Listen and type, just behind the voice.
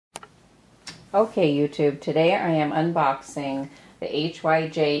Okay, YouTube, today I am unboxing the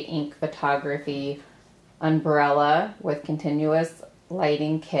HYJ-INC Photography umbrella with continuous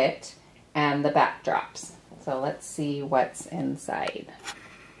lighting kit and the backdrops. So let's see what's inside.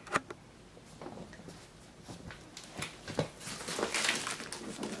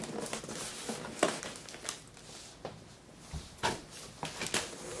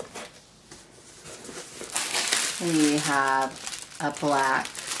 We have a black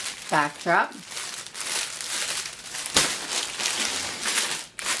backdrop,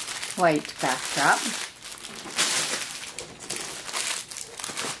 white backdrop,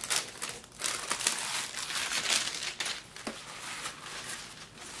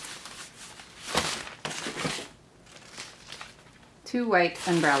 two white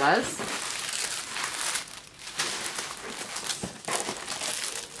umbrellas,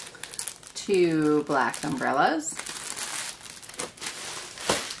 two black umbrellas.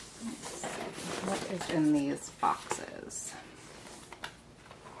 What is in these boxes?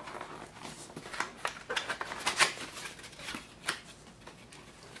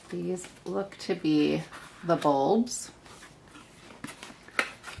 These look to be the bulbs.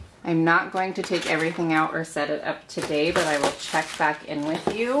 I'm not going to take everything out or set it up today, but I will check back in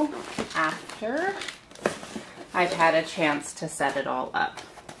with you after I've had a chance to set it all up.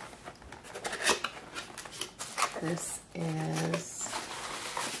 This is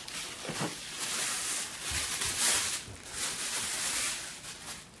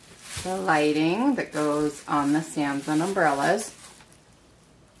the lighting that goes on the stands and umbrellas.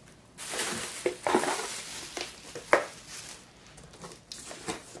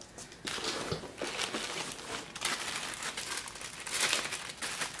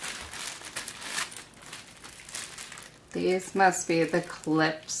 These must be the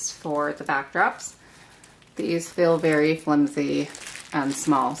clips for the backdrops. These feel very flimsy and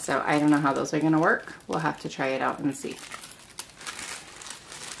small, so I don't know how those are going to work. We'll have to try it out and see.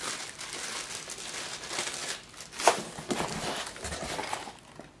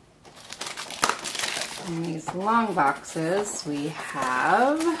 In these long boxes, we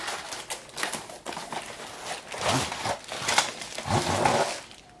have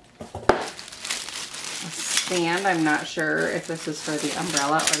a stand. I'm not sure if this is for the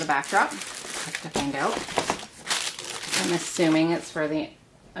umbrella or the backdrop. Have to find out. I'm assuming it's for the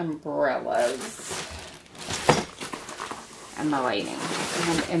umbrellas and the lighting.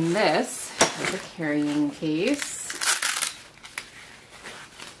 And in this is a carrying case.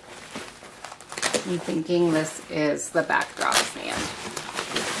 I'm thinking this is the backdrop stand.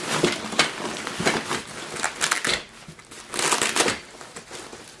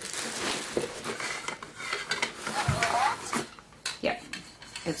 Yep,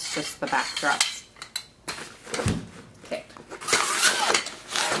 it's just the backdrops. Okay.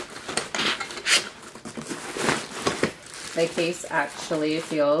 The case actually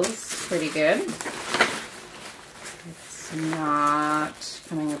feels pretty good. It's not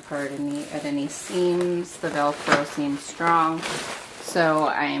coming apart at any seams. The Velcro seems strong, so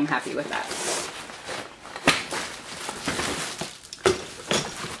I am happy with that.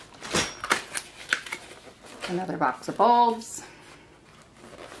 Another box of bulbs.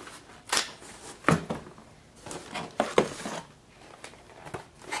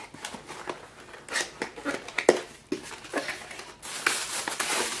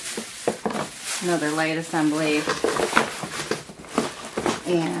 Another light assembly.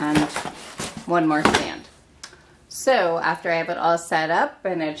 And one more stand. So after I have it all set up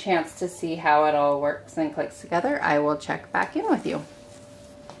and a chance to see how it all works and clicks together, I will check back in with you.